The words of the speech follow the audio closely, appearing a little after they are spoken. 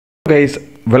Guys,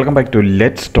 welcome back to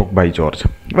Let's Talk by George.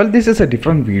 Well, this is a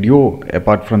different video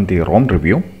apart from the ROM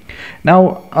review.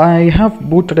 Now I have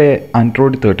booted a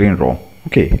Android 13 ROM.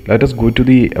 Okay, let us go to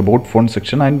the about phone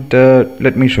section and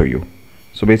let me show you.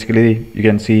 So basically you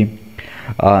can see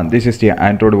this is the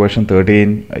Android version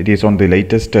 13. It is on the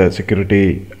latest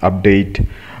security update,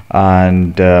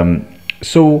 and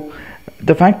so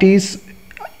the fact is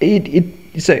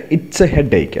it's a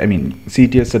headache. I mean,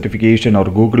 CTS certification or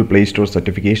Google Play Store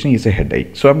certification is a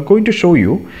headache. So I'm going to show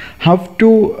you how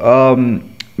to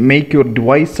make your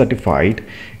device certified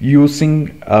using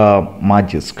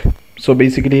Magisk. So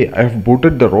basically I have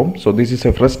booted the ROM. So this is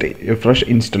a fresh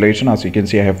installation. As you can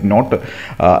see, I have not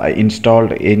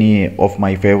installed any of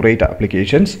my favorite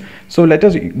applications. So let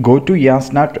us go to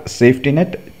YasNat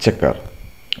SafetyNet checker.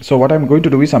 So what I'm going to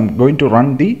do is I'm going to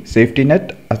run the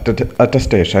SafetyNet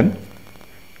attestation,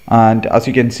 and as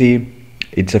you can see,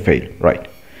 it's a fail, right?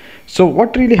 So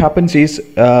what really happens is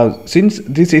since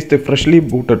this is the freshly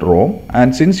booted ROM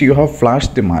and since you have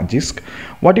flashed the Magisk,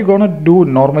 what you're gonna do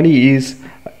normally is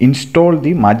install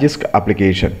the Magisk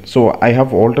application. So I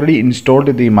have already installed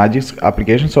the Magisk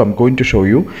application, so I'm going to show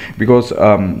you, because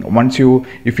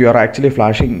if you are actually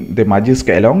flashing the Magisk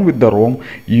along with the ROM,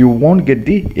 you won't get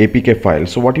the APK file.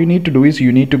 So what you need to do is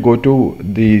you need to go to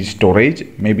the storage,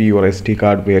 maybe your SD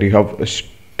card where you have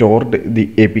stored the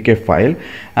APK file,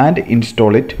 and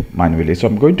install it manually. So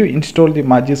I'm going to install the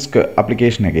Magisk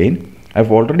application again.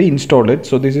 I've already installed it,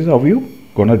 so this is how you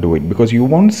gonna do it, because you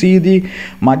won't see the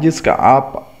Magisk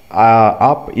app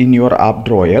in your app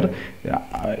drawer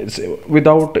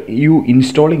without you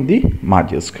installing the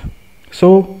Magisk.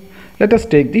 So let us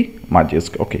take the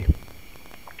Magisk. Okay,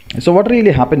 so what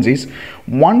really happens is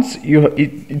once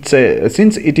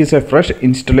since it is a fresh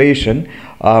installation,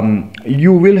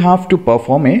 you will have to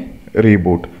perform a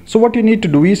reboot. So what you need to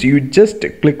do is you just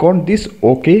click on this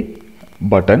OK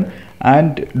button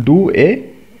and do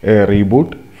a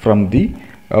reboot from the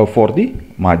for the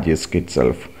Magisk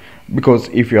itself, because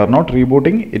if you are not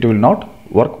rebooting, it will not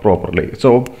work properly.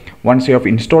 So once you have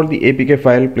installed the APK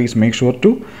file, please make sure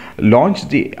to launch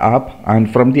the app,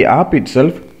 and from the app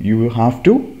itself you have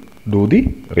to do the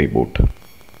reboot.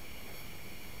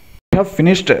 We have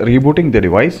finished rebooting the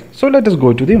device, so let us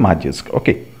go to the Magisk.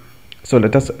 Okay, so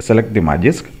let us select the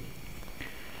Magisk,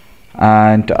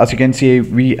 and as you can see,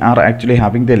 we are actually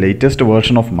having the latest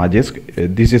version of Magisk.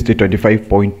 This is the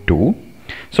 25.2.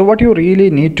 So what you really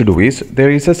need to do is there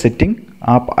is a setting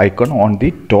app icon on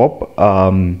the top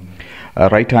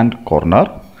right hand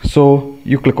corner. So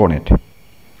you click on it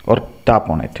or tap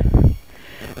on it.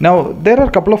 Now there are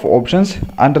a couple of options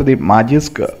under the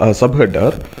Magisk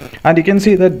subheader, and you can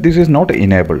see that this is not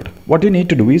enabled. What you need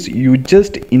to do is you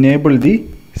just enable the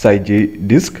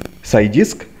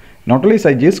Magisk, not only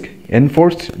Magisk,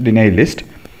 enforced deny list,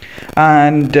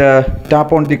 and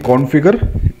tap on the configure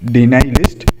deny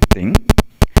list thing,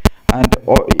 and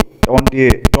on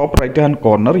the top right hand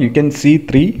corner you can see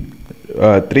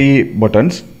three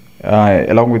buttons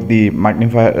along with the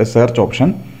magnifier search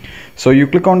option. So you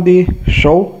click on the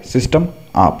show system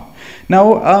app.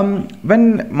 Now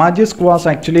when Magisk was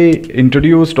actually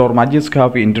introduced, or Magisk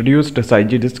have introduced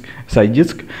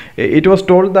Magisk, it was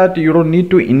told that you don't need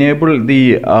to enable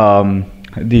the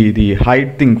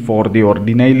hide thing for the or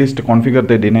deny list, configure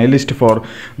the deny list for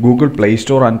Google Play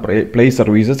Store and Play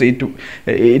services.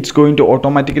 It's going to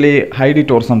automatically hide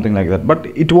it or something like that, but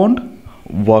it won't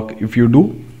work if you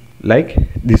do like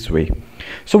this way.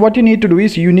 So what you need to do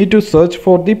is you need to search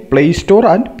for the Play Store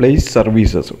and Play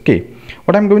services. Okay,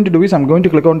 what I'm going to do is I'm going to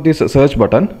click on this search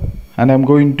button and I'm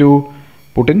going to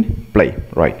put in Play,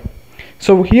 right?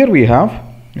 So here we have,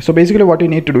 so basically what you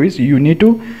need to do is you need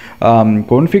to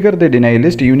configure the deny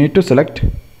list. You need to select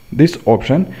this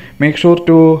option, make sure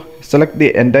to select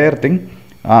the entire thing.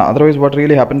 Otherwise what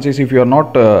really happens is if you are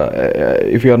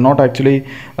not actually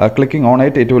clicking on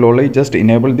it, it will only just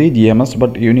enable the GMS,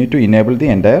 but you need to enable the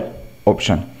entire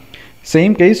option.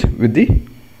 Same case with the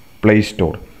Play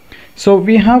Store. So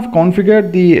we have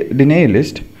configured the deny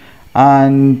list,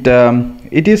 and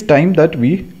it is time that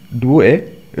we do a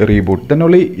reboot. Then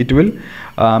only it will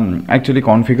actually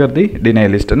configure the deny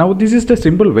list. Now this is the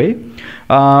simple way,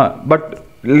 but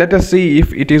let us see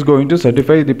if it is going to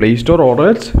certify the Play Store, or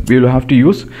else we will have to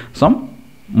use some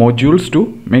modules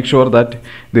to make sure that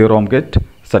the ROM get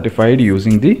certified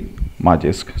using the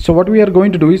Magisk. So what we are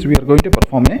going to do is we are going to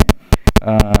perform a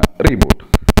reboot.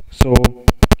 So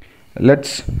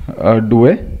let's do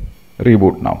a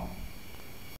reboot now.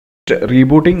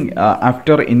 Rebooting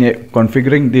after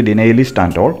configuring the deny list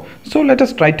and all. So let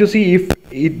us try to see if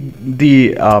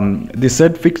the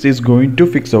said fix is going to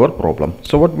fix our problem.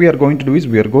 So what we are going to do is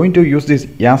we are going to use this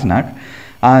YASNAC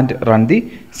and run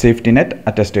the safety net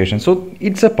attestation. So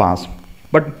it's a pass,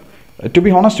 but to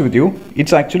be honest with you,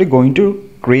 it's actually going to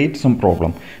create some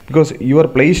problem because your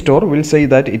Play Store will say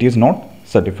that it is not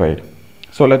certified.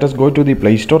 So let us go to the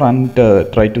Play Store and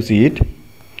try to see it.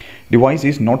 Device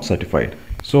is not certified.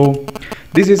 So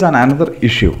this is another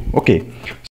issue. Okay,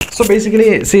 so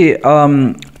basically see,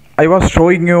 I was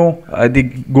showing you the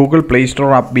Google Play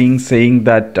Store app being saying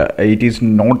that it is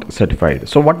not certified.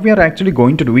 So what we are actually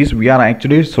going to do is we are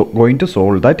actually going to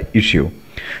solve that issue.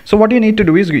 So what you need to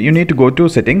do is you need to go to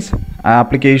settings,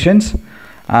 applications,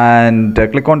 and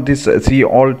click on this see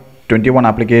all 21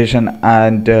 application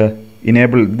and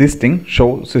enable this thing,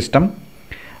 show system,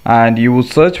 and you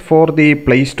search for the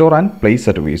Play Store and Play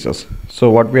services. So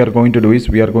what we are going to do is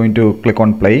we are going to click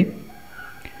on Play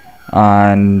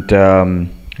and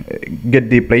get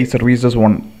the Play services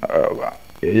one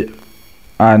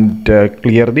and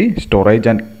clear the storage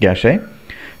and cache.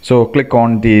 So click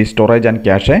on the storage and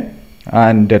cache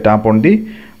and tap on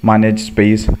the manage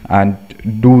space and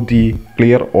do the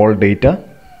clear all data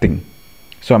thing.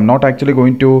 So I'm not actually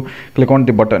going to click on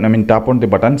the button, I mean tap on the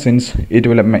button, since it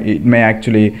may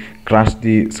actually crash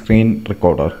the screen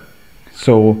recorder.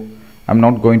 So I'm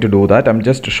not going to do that. I'm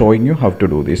just showing you how to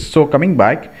do this. So coming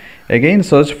back again,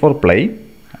 search for Play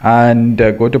and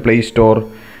go to Play Store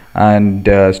and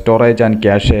storage and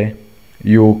cache.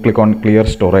 You click on clear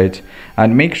storage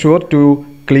and make sure to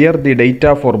clear the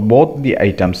data for both the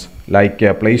items, like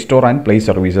Play Store and Play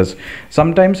services.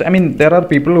 Sometimes, I mean, there are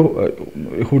people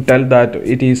who tell that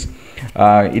it is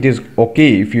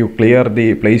okay if you clear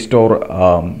the Play Store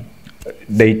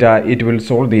data, it will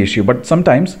solve the issue. But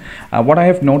sometimes what I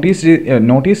have noticed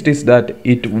is that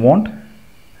it won't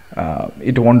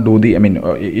do the, I mean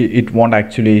it won't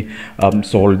actually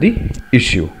solve the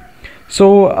issue.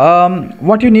 So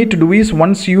what you need to do is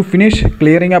once you finish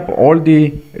clearing up all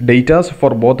the data for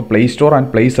both Play Store and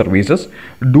Play services,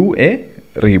 do a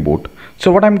reboot.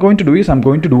 So what I'm going to do is I'm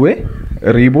going to do a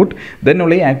reboot, then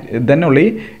only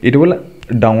it will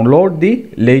download the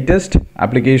latest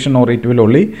application, or it will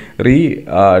only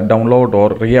download or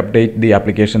re-update the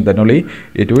application, then only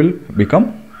it will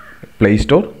become Play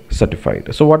Store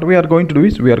certified. So what we are going to do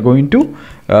is we are going to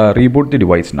reboot the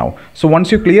device now. So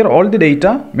once you clear all the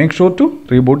data, make sure to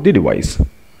reboot the device.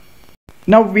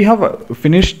 Now we have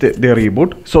finished the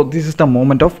reboot. So this is the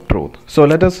moment of truth. So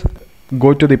let us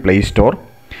go to the Play Store.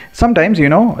 Sometimes, you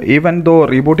know, even though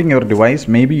rebooting your device,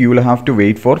 maybe you will have to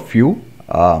wait for few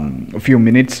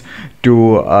minutes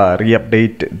to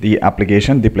re-update the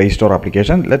application, the Play Store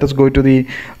application. Let us go to the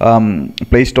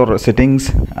Play Store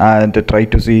settings and try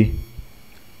to see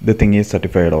the thing is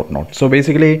certified or not. So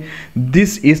basically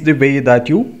this is the way that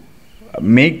you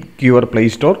make your Play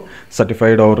Store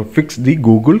certified or fix the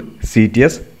Google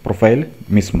CTS profile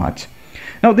mismatch.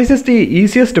 Now this is the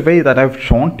easiest way that I've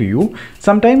shown to you.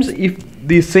 Sometimes if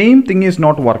the same thing is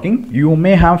not working, you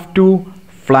may have to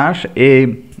flash a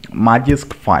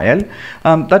Magisk file.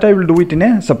 That I will do it in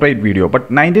a separate video,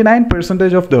 but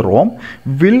 99% of the ROM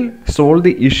will solve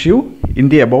the issue in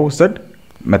the above said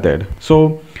method.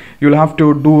 So you'll have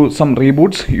to do some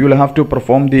reboots, you'll have to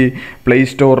perform the Play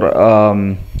Store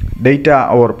data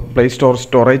or Play Store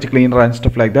storage cleaner and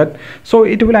stuff like that. So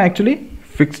it will actually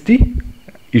fix the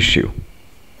issue.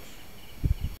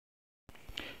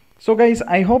 So guys,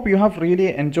 I hope you have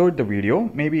really enjoyed the video.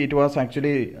 Maybe it was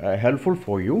actually helpful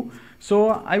for you. So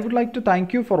I would like to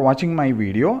thank you for watching my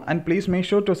video, and please make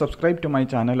sure to subscribe to my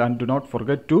channel and do not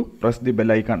forget to press the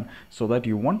bell icon so that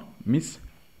you won't miss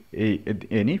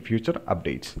any future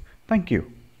updates. Thank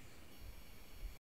you.